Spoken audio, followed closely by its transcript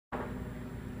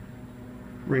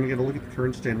We're going to get a look at the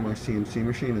current state of my CNC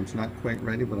machine. It's not quite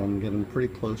ready, but I'm getting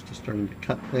pretty close to starting to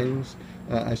cut things.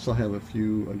 I still have a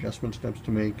few adjustment steps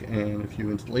to make and a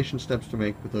few installation steps to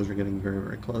make, but those are getting very,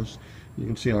 very close. You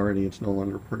can see already it's no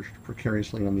longer perched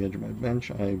precariously on the edge of my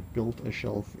bench. I built a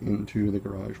shelf into the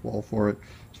garage wall for it,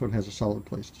 so it has a solid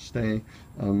place to stay.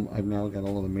 I've now got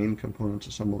all of the main components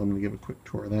assembled. I'm going to give a quick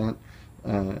tour of that.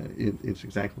 It's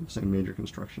exactly the same major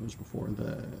construction as before.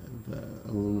 The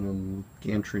aluminum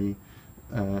gantry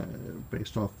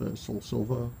based off the Sol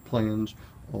Silva plans.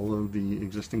 All of the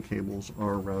existing cables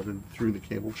are routed through the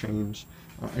cable chains.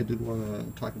 I did want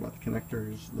to talk about the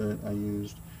connectors that I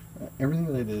used. Everything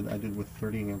that I did with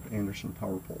 30 amp Anderson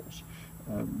power poles.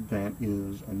 That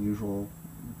is unusual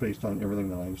based on everything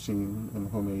that I've seen in the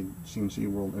homemade CNC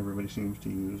world. Everybody seems to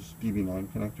use DB9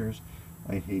 connectors.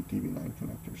 I hate DB9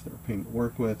 connectors. They're a pain to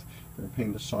work with, they're a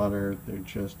pain to solder,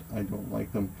 I don't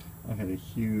like them. I had a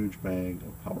huge bag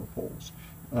of power poles.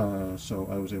 So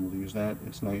I was able to use that.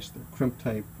 It's nice, they're crimp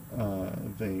type,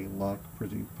 they lock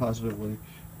pretty positively,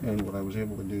 and what I was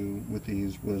able to do with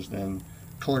these was then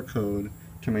color code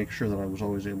to make sure that I was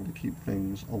always able to keep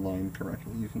things aligned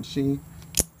correctly. You can see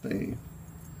they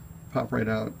pop right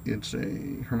out. It's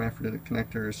a hermaphroditic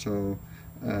connector, so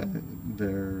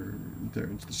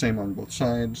it's the same on both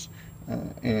sides,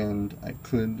 and I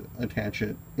could attach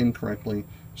it incorrectly,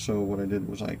 so what I did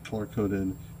was I color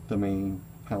coded the main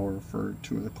power for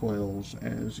 2 of the coils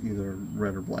as either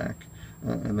red or black,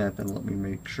 and that then let me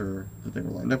make sure that they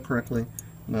were lined up correctly.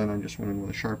 And then I just went in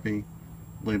with a Sharpie,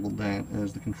 labeled that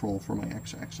as the control for my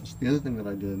x-axis. The other thing that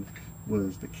I did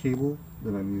was the cable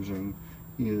that I'm using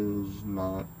is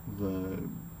not the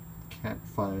Cat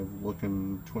 5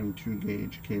 looking 22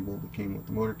 gauge cable that came with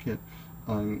the motor kit.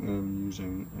 I am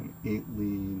using an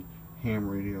 8-lead ham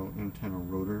radio antenna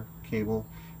rotor cable.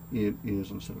 It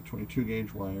is, instead of 22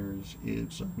 gauge wires,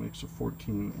 it's a mix of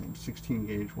 14 and 16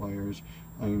 gauge wires.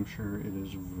 I am sure it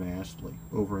is vastly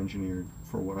over-engineered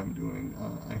for what I'm doing.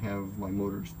 I have my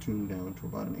motors tuned down to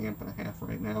about 1.5 amps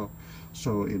right now,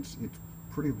 so it's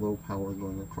pretty low power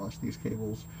going across these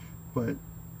cables, but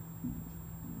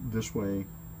this way,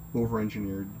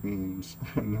 over-engineered means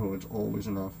I know it's always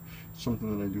enough.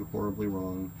 Something that I do horribly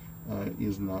wrong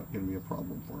is not going to be a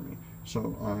problem for me.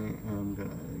 So I am going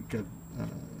to get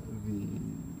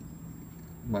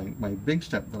my big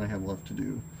step that I have left to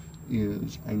do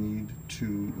is I need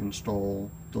to install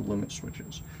the limit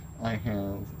switches. I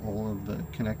have all of the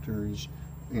connectors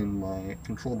in my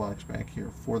control box back here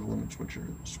for the limit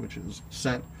switches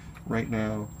set. Right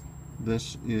now,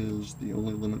 this is the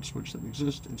only limit switch that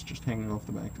exists. It's just hanging off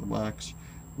the back of the box.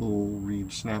 Little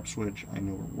read snap switch. I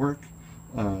know it'll work,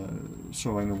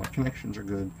 so I know my connections are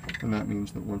good, and that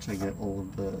means that once I get all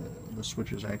of the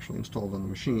switches actually installed on the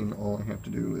machine, all I have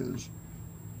to do is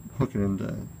hook it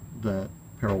into that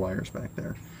pair of wires back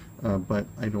there. But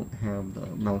I don't have the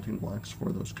mounting blocks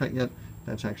for those cut yet.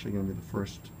 That's actually going to be the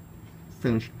first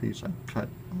finished piece I cut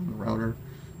on the router.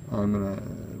 I'm going to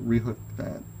rehook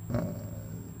that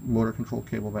motor control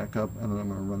cable back up, and then I'm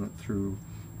going to run it through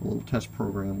a little test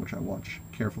program, which I watch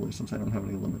carefully since I don't have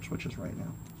any limit switches right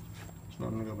now. So now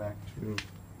I'm going to go back to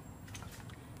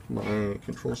my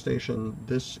control station.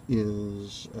 This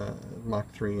is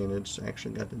Mach 3, and it's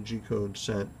actually got the G-code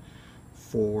set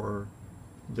for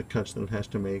the cuts that it has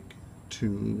to make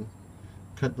to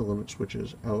cut the limit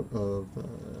switches out of the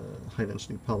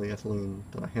high-density polyethylene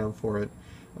that I have for it.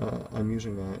 I'm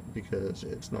using that because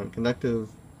it's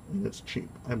non-conductive and it's cheap.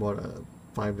 I bought a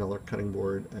 $5 cutting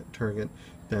board at Target.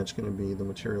 That's going to be the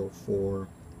material for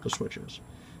the switches.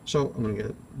 So I'm going to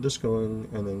get this going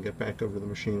and then get back over to the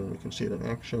machine and we can see it in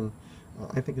action.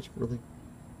 I think it's really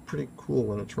pretty cool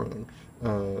when it's running.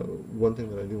 One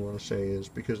thing that I do want to say is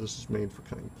because this is made for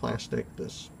cutting plastic,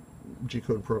 this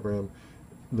G-code program,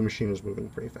 the machine is moving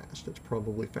pretty fast. It's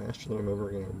probably faster than I'm ever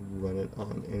going to run it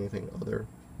on anything other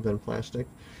than plastic.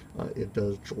 It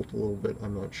does jolt a little bit.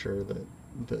 I'm not sure that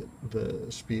the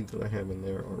speeds that I have in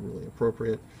there are really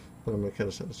appropriate, but I'm going to cut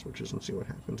a set of switches and see what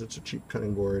happens. It's a cheap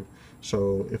cutting board,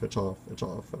 so if it's off, it's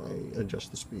off, and I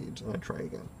adjust the speeds and I try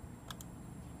again.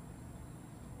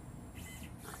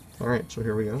 Alright, so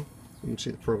here we go. You can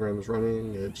see the program is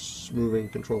running, it's moving,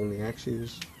 controlling the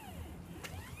axes.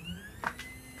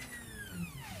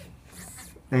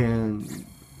 And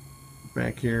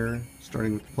back here,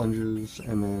 starting with the plunges,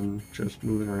 and then just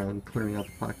moving around, clearing out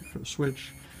the pocket for the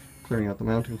switch, clearing out the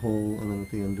mounting hole, and then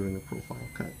at the end doing the profile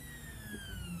cut.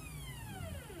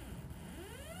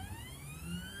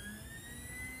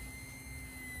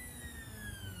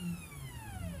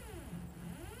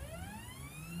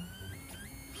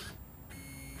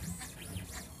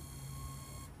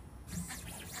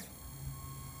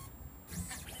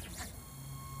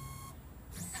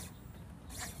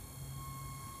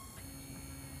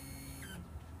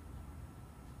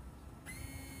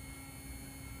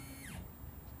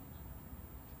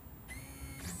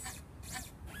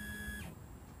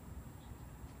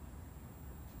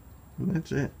 And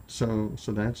that's it. So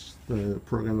that's the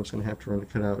program that's going to have to run to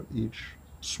cut out each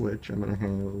switch. I'm going to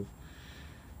have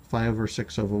 5 or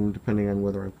 6 of them, depending on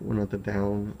whether I put one at the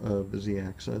down of the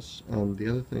Z-axis. The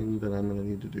other thing that I'm going to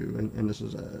need to do, and this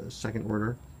is a second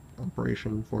order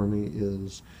operation for me,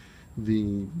 is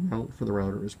the mount for the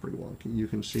router is pretty wonky. You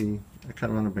can see I cut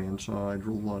it on a bandsaw. I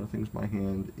drilled a lot of things by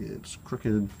hand. It's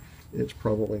crooked. It's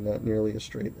probably not nearly as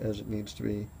straight as it needs to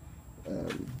be,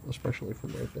 especially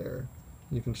from right there.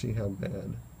 You can see how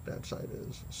bad that side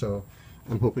is. So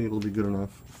I'm hoping it'll be good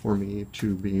enough for me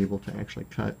to be able to actually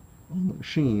cut on the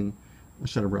machine a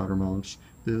set of router mounts.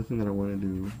 The other thing that I want to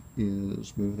do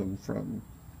is move them from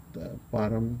the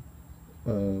bottom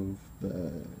of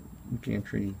the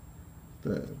gantry,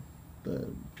 the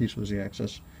piece with the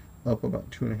Z-axis, up about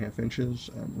 2.5 inches.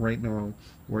 Right now,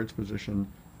 where it's positioned,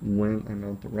 when I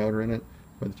mount the router in it,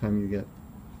 by the time you get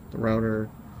the router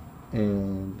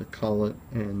and the collet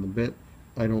and the bit,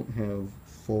 I don't have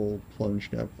full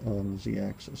plunge depth on the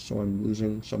Z-axis, so I'm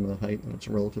losing some of the height, and it's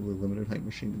a relatively limited height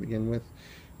machine to begin with.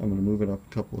 I'm going to move it up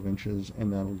a couple of inches,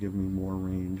 and that'll give me more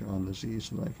range on the Z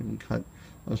so that I can cut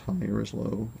as high or as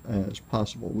low as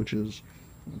possible, which is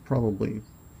probably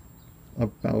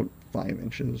about 5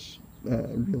 inches,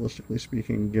 realistically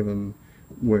speaking, given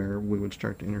where we would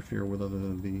start to interfere with other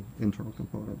of the internal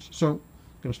components. So I'm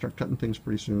going to start cutting things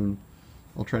pretty soon.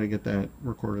 I'll try to get that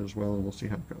recorded as well, and we'll see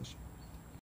how it goes.